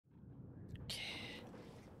Okay.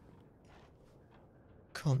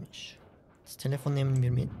 Komisch. Das Telefon nehmen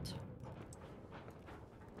wir mit.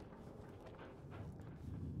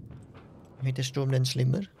 Wird der Sturm denn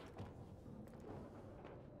schlimmer?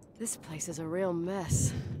 This place is a real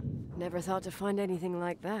mess. Never thought to find anything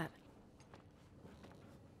like that.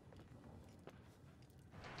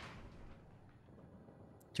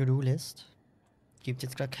 To-Do-List. Gibt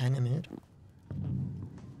jetzt gerade keine mehr.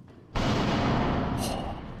 Alter.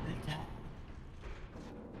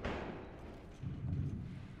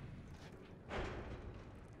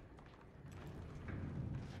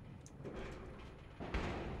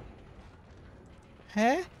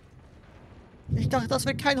 Hä? Ich dachte, das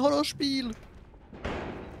wäre kein Horrorspiel.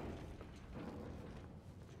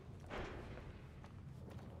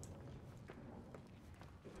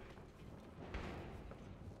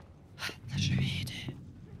 Schwede.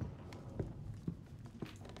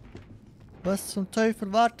 Was zum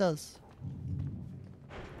Teufel war das?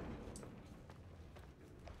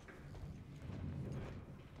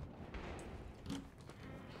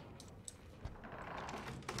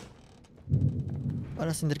 War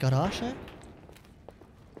das in der Garage?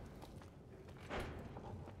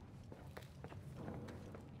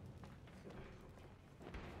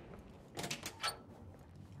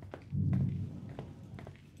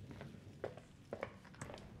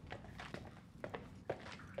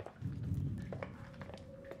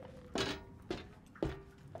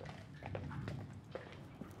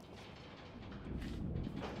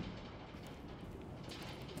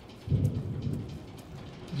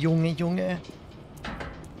 Junge, Junge.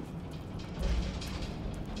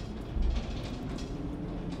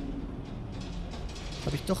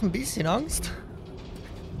 Habe ich doch ein bisschen Angst.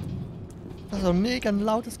 Das war mega ein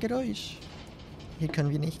lautes Geräusch. Hier können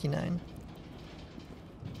wir nicht hinein.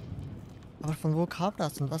 Aber von wo kam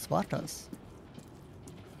das und was war das?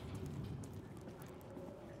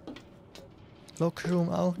 Lockerroom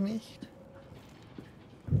auch nicht.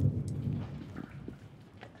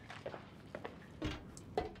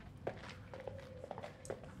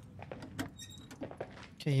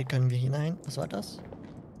 Okay, hier können wir hinein. Was war das?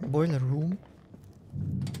 Boiler Room.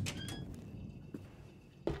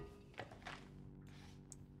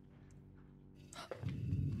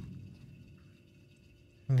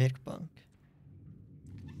 Werkbank.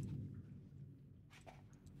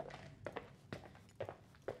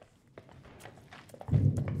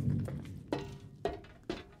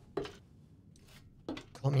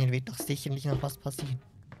 Komm, hier wird doch sicherlich noch was passieren.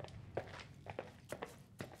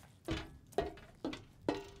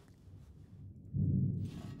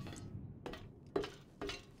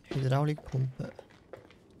 Hydraulikpumpe.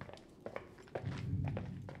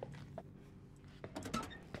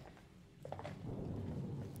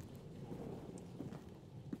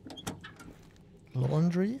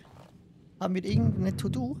 Laundry. Haben wir irgendeine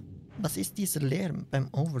To-Do? Was ist dieser Lärm beim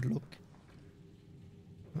Overlook?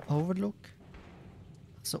 Beim Overlook?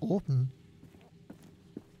 Also oben.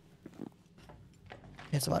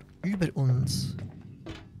 Es war über uns.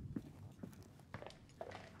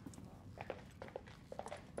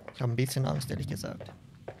 Ich habe ein bisschen Angst, ehrlich gesagt.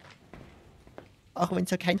 Auch wenn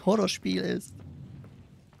es ja kein Horrorspiel ist.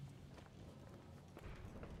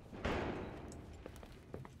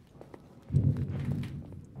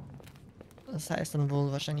 Das heißt dann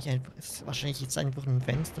wohl wahrscheinlich einfach, wahrscheinlich jetzt einfach ein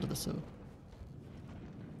Fenster oder so.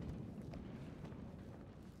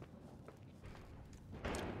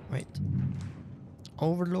 Wait.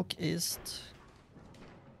 Overlook ist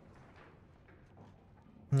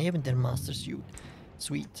neben der Master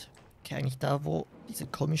Suite. Okay, eigentlich da, wo dieser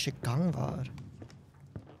komische Gang war.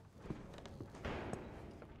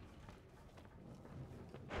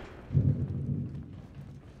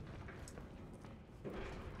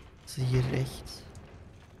 Also hier rechts.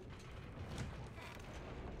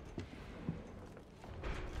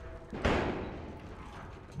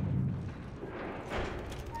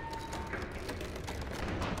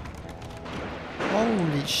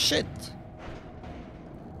 Holy shit!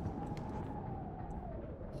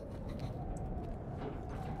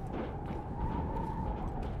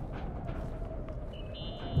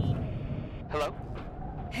 Hello?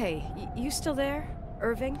 Hey, you still there,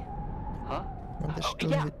 Irving? Huh?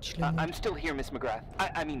 Yeah, I'm still here, Miss McGrath.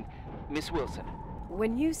 I mean, Miss Wilson.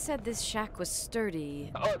 When you said this shack was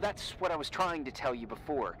sturdy... Oh, that's what I was trying to tell you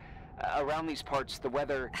before. Around these parts, the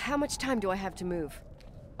weather... How much time do I have to move?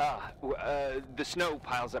 The snow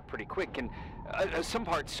piles up pretty quick, and some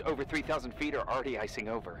parts over 3,000 feet are already icing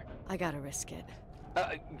over. I gotta risk it.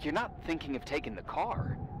 You're not thinking of taking the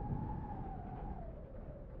car?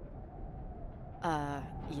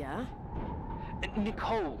 Yeah?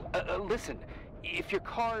 Nicole, listen. If your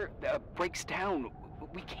car breaks down,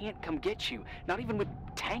 we can't come get you. Not even with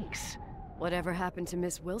tanks. Whatever happened to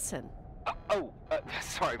Miss Wilson?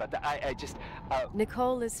 Sorry about that. I just,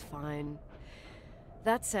 Nicole is fine.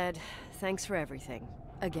 That said, thanks for everything.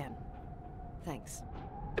 Again. Thanks.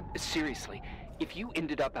 Seriously, if you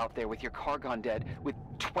ended up out there with your car gone dead, with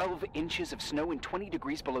 12 inches of snow and 20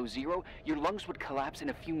 degrees below zero, your lungs would collapse in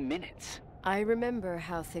a few minutes. I remember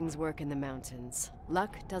how things work in the mountains.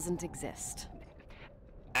 Luck doesn't exist.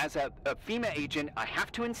 As a FEMA agent, I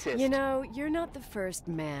have to insist... You know, you're not the first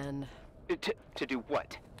man. To do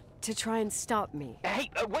what? To try and stop me. Hey,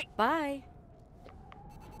 wait! Bye!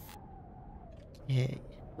 Yay.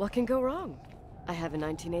 What can go wrong? I have a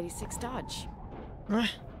 1986 Dodge.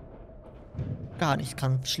 Gar nichts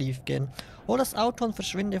kann schief gehen. Hol das Auto und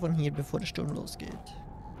verschwinde von hier, bevor der Sturm losgeht.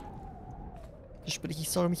 Sprich, ich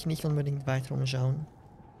soll mich nicht unbedingt weiter umschauen.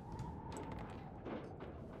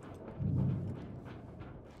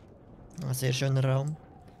 Ein sehr schöner Raum.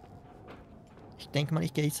 Ich denke mal,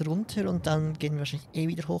 ich gehe jetzt runter und dann gehen wir wahrscheinlich eh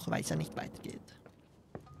wieder hoch, weil es ja nicht weitergeht.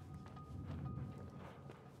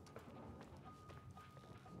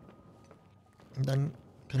 Und dann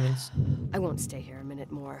können wir uns... I won't stay here a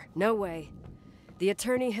minute more. No way. The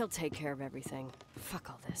attorney, he'll take care of everything. Fuck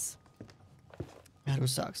all this. Ja, du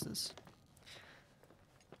sagst es.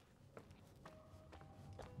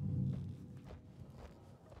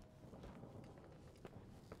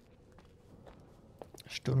 Der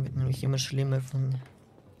Sturm wird nämlich immer schlimmer von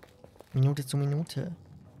Minute zu Minute.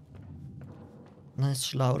 Und dann ist es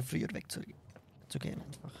schlauer, früher wegzugehen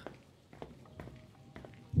einfach.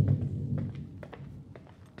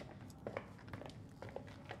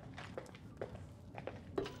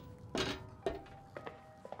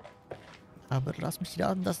 Aber lass mich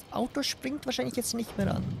raten, das Auto springt wahrscheinlich jetzt nicht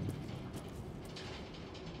mehr an.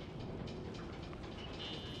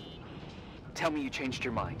 Tell me you changed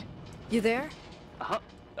your mind. You there? Uh-huh.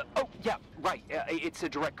 Oh, yeah, right. It's a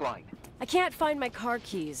direct line. I can't find my car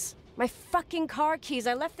keys. My fucking car keys.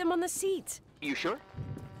 I left them on the seat. You sure?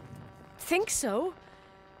 Think so.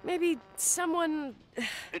 Maybe someone...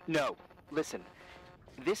 No. Listen.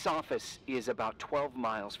 This office is about 12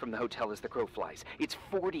 miles from the hotel as the crow flies. It's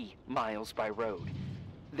 40 miles by road.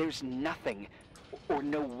 There's nothing or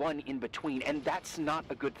no one in between, and that's not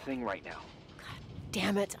a good thing right now. God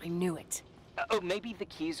damn it, I knew it. Maybe the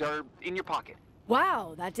keys are in your pocket.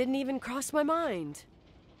 Wow, that didn't even cross my mind.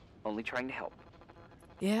 Only trying to help.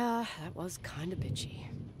 Yeah, that was kinda bitchy.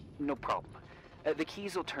 No problem. The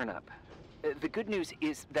keys will turn up. The good news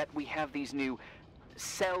is that we have these new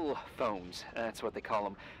cell phones, that's what they call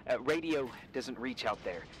them. Radio doesn't reach out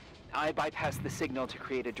there. I bypassed the signal to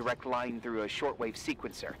create a direct line through a shortwave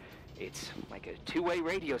sequencer. It's like a two-way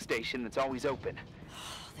radio station that's always open.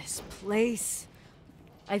 This place.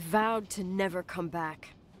 I vowed to never come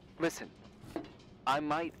back. Listen, I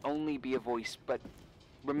might only be a voice, but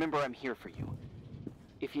remember I'm here for you.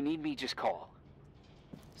 If you need me, just call.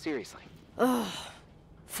 Seriously. Ugh.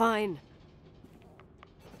 Fine.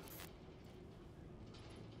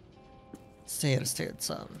 Sehr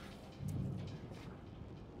seltsam.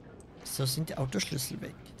 So sind die Autoschlüssel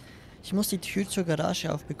weg. Ich muss die Tür zur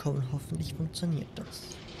Garage aufbekommen. Hoffentlich funktioniert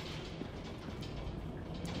das.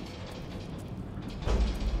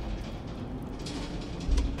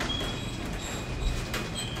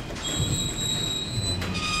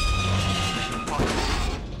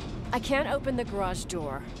 I can't open the garage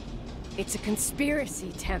door. It's a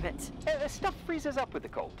conspiracy, damn it. Stuff freezes up with the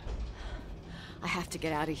cold. I have to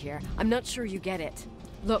get out of here. I'm not sure you get it.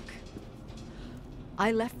 Look,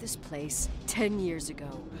 I left this place 10 years ago.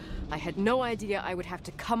 I had no idea I would have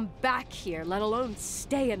to come back here, let alone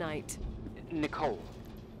stay a night. Nicole,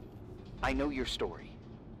 I know your story.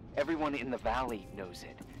 Everyone in the valley knows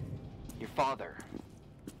it. Your father,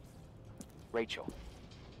 Rachel.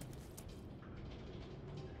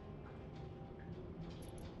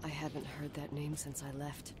 I haven't heard that name since I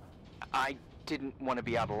left. I didn't want to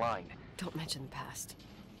be out of line. Don't mention the past.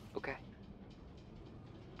 Okay.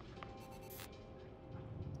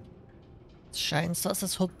 Es scheint, dass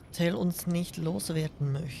das Hotel uns nicht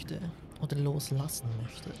loswerden möchte. Oder loslassen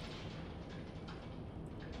möchte.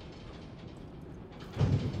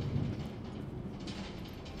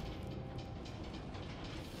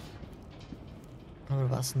 Aber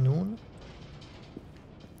was nun?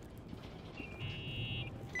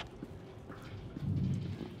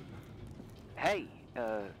 Hey,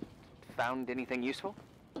 found anything useful?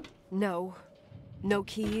 No. No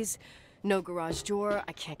keys. No garage door.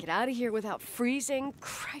 I can't get out of here without freezing.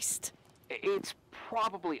 Christ. It's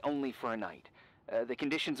probably only for a night. The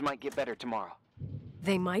conditions might get better tomorrow.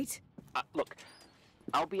 They might? Look,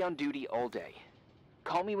 I'll be on duty all day.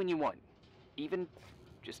 Call me when you want. Even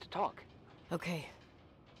just to talk. Okay.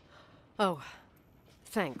 Oh,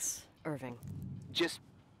 thanks, Irving. Just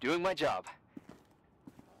doing my job.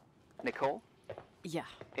 Nicole, Yeah.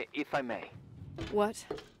 if I may, What?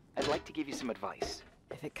 I'd like to give you some advice.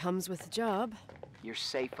 If it comes with the job. You're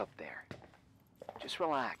safe up there. Just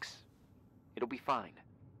relax. It'll be fine.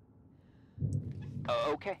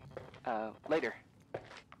 Okay. Later.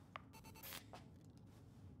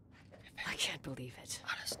 I can't believe it.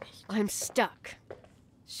 Alles nicht. I'm stuck.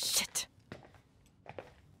 Shit.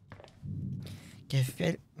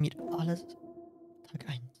 Gefällt mir alles. Tag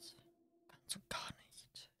 1. Ganz und gar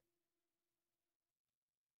nicht.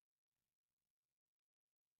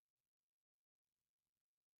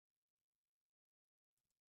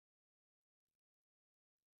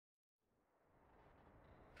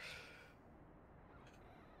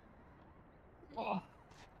 Oh.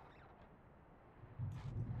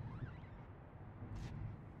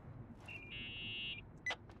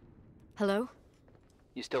 Hello?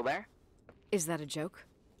 You still there? Is that a joke?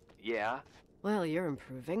 Yeah. Well, you're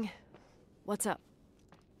improving. What's up?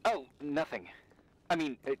 Oh, nothing. I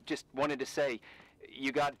mean, just wanted to say,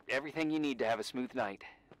 you got everything you need to have a smooth night.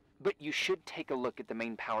 But you should take a look at the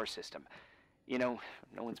main power system. You know,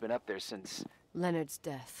 no one's been up there since... Leonard's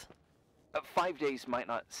death. 5 days might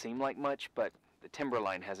not seem like much, but the timber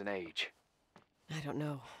line has an age. I don't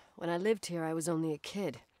know. When I lived here, I was only a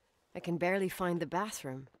kid. I can barely find the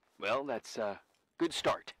bathroom. Well, that's a good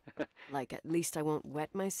start. Like, at least I won't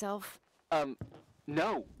wet myself.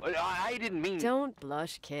 No, I didn't mean... Don't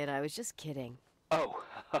blush, kid. I was just kidding. Oh,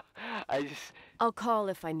 I just... I'll call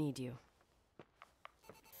if I need you.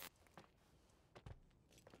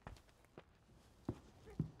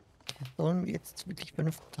 Sollen wir jetzt wirklich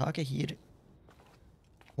 5 Tage hier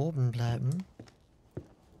oben bleiben?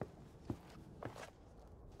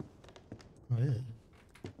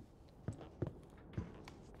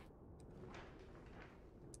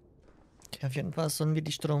 Okay, auf jeden Fall sollen wir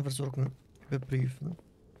die Stromversorgung überprüfen.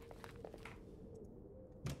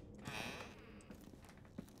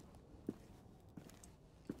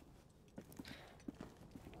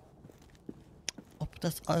 Ob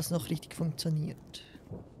das alles noch richtig funktioniert.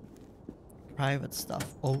 Private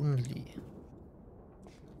stuff only.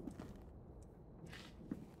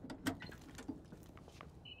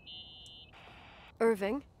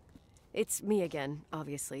 Irving? It's me again,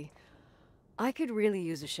 obviously. I could really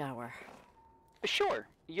use a shower. Sure,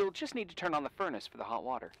 you'll just need to turn on the furnace for the hot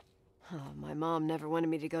water. Oh, my mom never wanted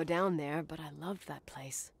me to go down there, but I loved that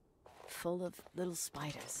place. Full of little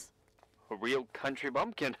spiders. A real country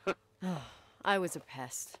bumpkin. Oh, I was a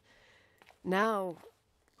pest. Now,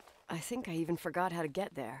 I think I even forgot how to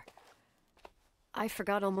get there. I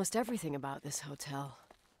forgot almost everything about this hotel.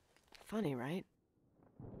 Funny, right?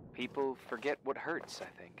 People forget what hurts, I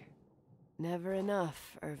think. Never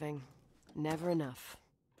enough, Irving. Never enough.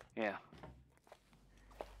 Yeah.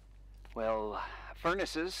 Well,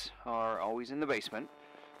 furnaces are always in the basement.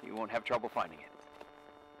 You won't have trouble finding it.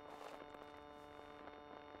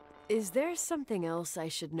 Is there something else I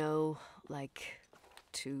should know, like,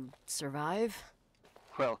 to survive?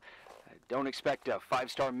 Well, don't expect a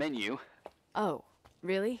 5-star menu. Oh,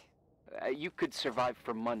 really? You could survive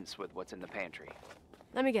for months with what's in the pantry.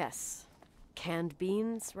 Let me guess. Canned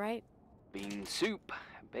beans, right? Bean soup,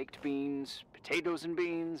 baked beans, potatoes and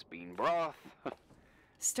beans, bean broth.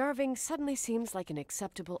 Starving suddenly seems like an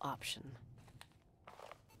acceptable option.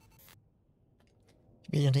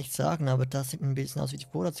 Ich will ja nichts sagen, aber das sieht ein bisschen aus wie die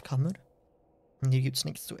Vorratskammer. Und hier gibt's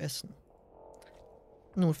nichts zu essen.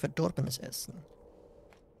 Nur verdorbenes Essen.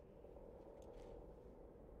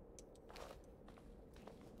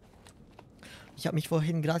 Ich habe mich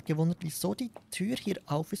vorhin gerade gewundert, wieso die Tür hier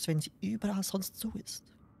auf ist, wenn sie überall sonst zu ist.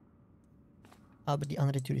 Aber die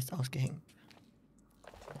andere Tür ist ausgehängt.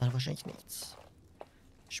 Da wahrscheinlich nichts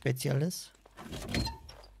Spezielles.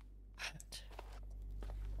 Halt.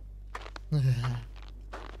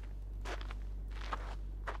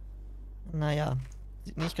 Naja,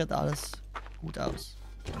 sieht nicht gerade alles gut aus.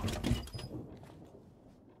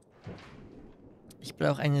 Ich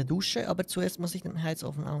brauche eine Dusche, aber zuerst muss ich den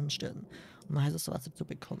Heizofen anstellen, um heißes Wasser zu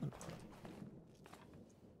bekommen.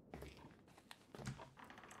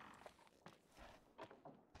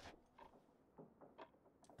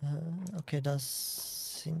 Okay,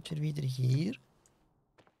 das sind wir wieder hier.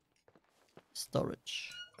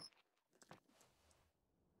 Storage.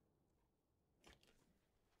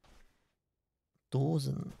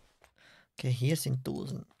 Dosen. Okay, hier sind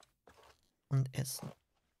Dosen. Und Essen.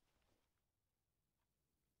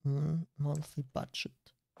 Monthly Budget.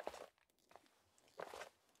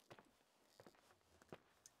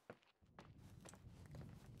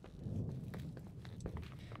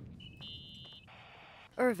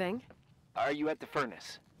 Irving. Are you at the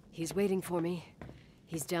furnace? He's waiting for me.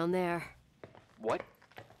 He's down there. What?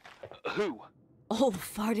 Who? Old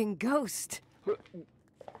farting ghost.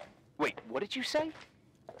 Wait, what did you say?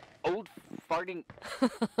 Old farting...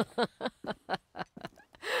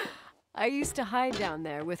 I used to hide down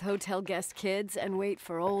there with hotel guest kids and wait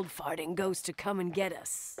for old farting ghost to come and get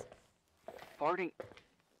us. Farting...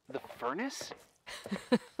 the furnace?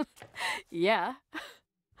 Yeah.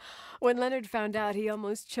 When Leonard found out, he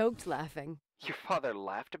almost choked laughing. Your father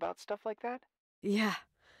laughed about stuff like that? Yeah.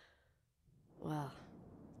 Well,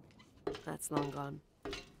 that's long gone.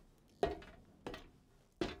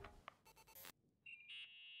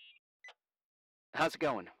 How's it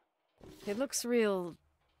going? It looks real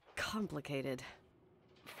complicated.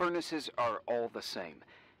 Furnaces are all the same.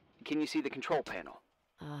 Can you see the control panel?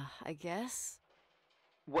 I guess?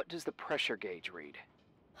 What does the pressure gauge read?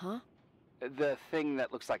 Huh? The thing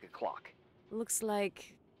that looks like a clock. Looks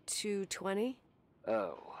like 220.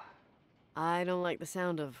 Oh. I don't like the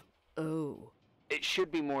sound of oh. It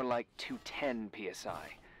should be more like 210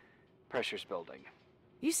 psi. Pressure's building.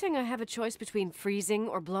 You saying I have a choice between freezing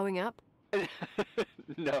or blowing up?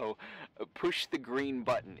 No. Push the green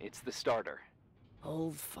button. It's the starter.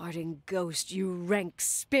 Old farting ghost, you rank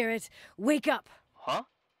spirit! Wake up! Huh?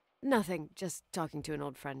 Nothing, just talking to an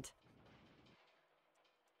old friend.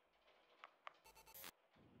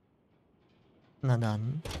 Na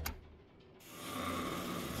dann.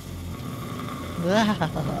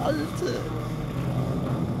 Alter.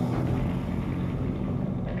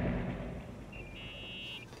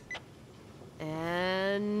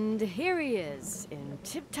 And here he is, in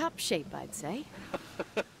tip-top shape, I'd say.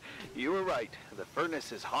 You were right. The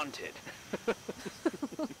furnace is haunted.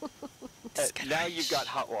 Now you've got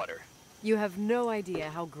hot water. You have no idea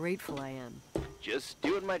how grateful I am. Just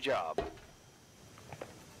doing my job.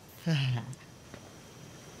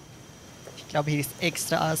 Ich glaube, hier ist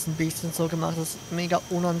extra alles ein bisschen so gemacht, dass es mega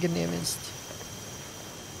unangenehm ist.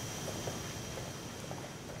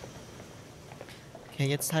 Okay,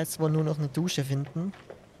 jetzt heißt es wohl nur noch eine Dusche finden.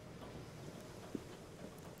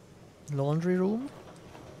 Laundry Room.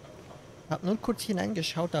 Ich habe nur kurz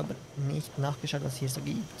hineingeschaut, aber nicht nachgeschaut, was hier so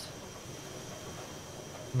gibt.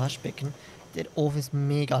 Waschbecken. Der Ofen ist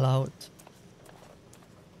mega laut.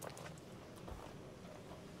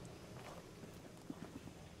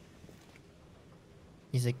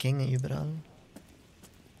 Diese Gänge überall.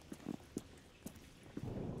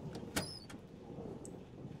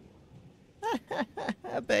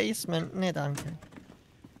 Basement, ne danke.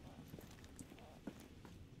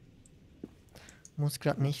 Muss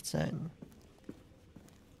grad nicht sein.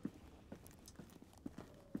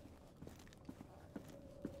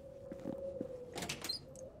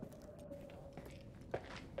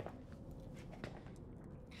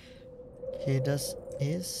 Okay, das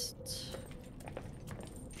ist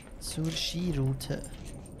zur Skiroute.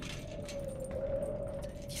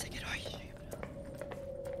 Diese Geräusche.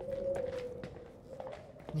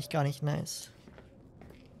 Nicht gar nicht nice.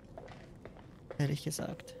 Ehrlich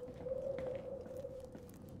gesagt.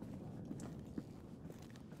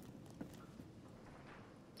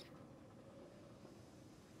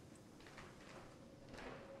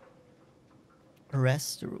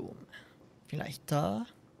 Restroom. Vielleicht da?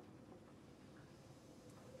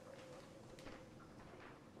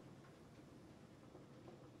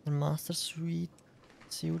 Master Suite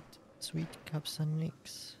gab's da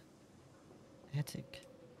nix. Attic.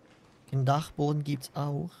 Den Dachboden gibt's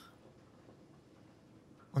auch.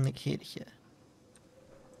 Und eine Kirche.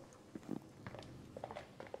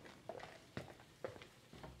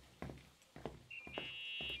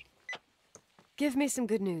 Give me some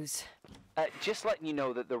good news. Just letting you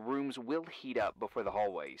know that the rooms will heat up before the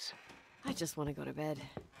hallways. I just want to go to bed.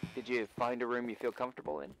 Did you find a room you feel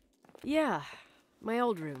comfortable in? Yeah, my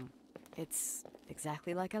old room. It's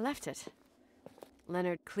exactly like I left it.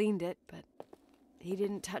 Leonard cleaned it, but he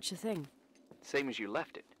didn't touch a thing. Same as you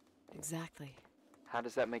left it. Exactly. How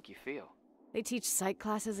does that make you feel? They teach psych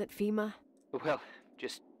classes at FEMA. Well,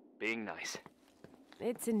 just being nice.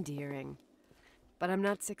 It's endearing. But I'm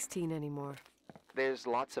not 16 anymore. There's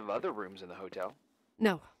lots of other rooms in the hotel.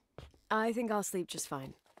 No. I think I'll sleep just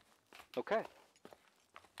fine. Okay.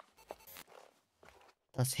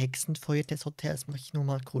 Das Hexenfeuer des Hotels möchte ich nur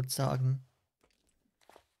mal kurz sagen.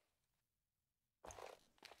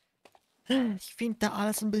 Ich finde da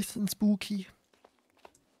alles ein bisschen spooky.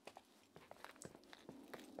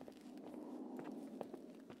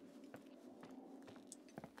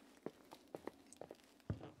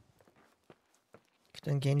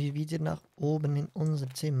 Dann gehen wir wieder nach oben in unser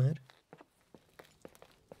Zimmer.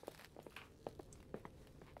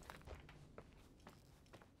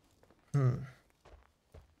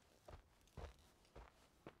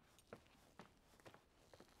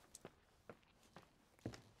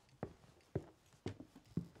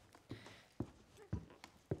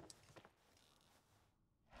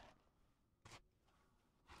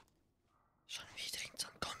 Schon wieder irgend so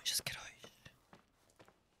ein komisches Geräusch.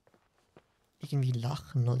 Irgendwie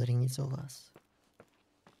Lachen oder irgendwie sowas.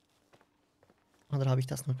 Oder habe ich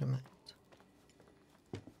das nur gemeint?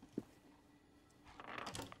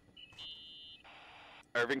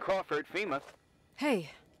 Irving Crawford, FEMA. Hey,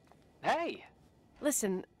 Hey!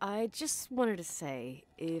 listen, I just wanted to say,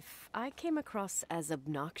 if I came across as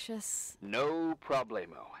obnoxious, No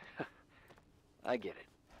problemo. I get it.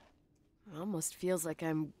 it almost feels like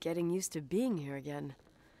I'm getting used to being here again.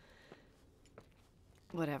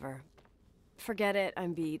 Whatever. Forget it,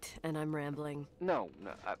 I'm beat, and I'm rambling. No.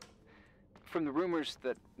 From the rumors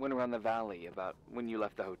that went around the valley about when you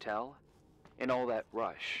left the hotel, and all that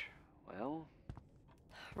rush, well...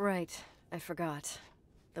 Right, I forgot.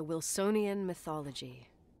 The Wilsonian mythology.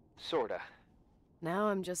 Sorta. Now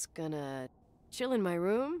I'm just gonna chill in my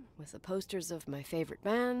room with the posters of my favorite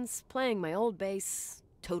bands, playing my old bass,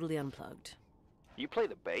 totally unplugged. You play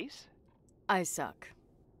the bass? I suck.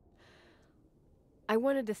 I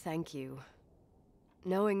wanted to thank you.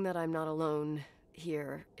 Knowing that I'm not alone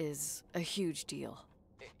here is a huge deal.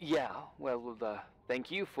 Yeah, well, thank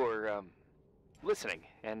you for, listening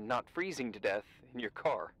and not freezing to death in your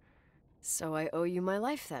car. So I owe you my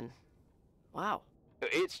life then. Wow.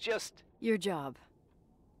 It's just... Your job.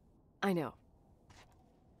 I know.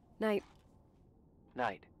 Night.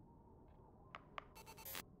 Night.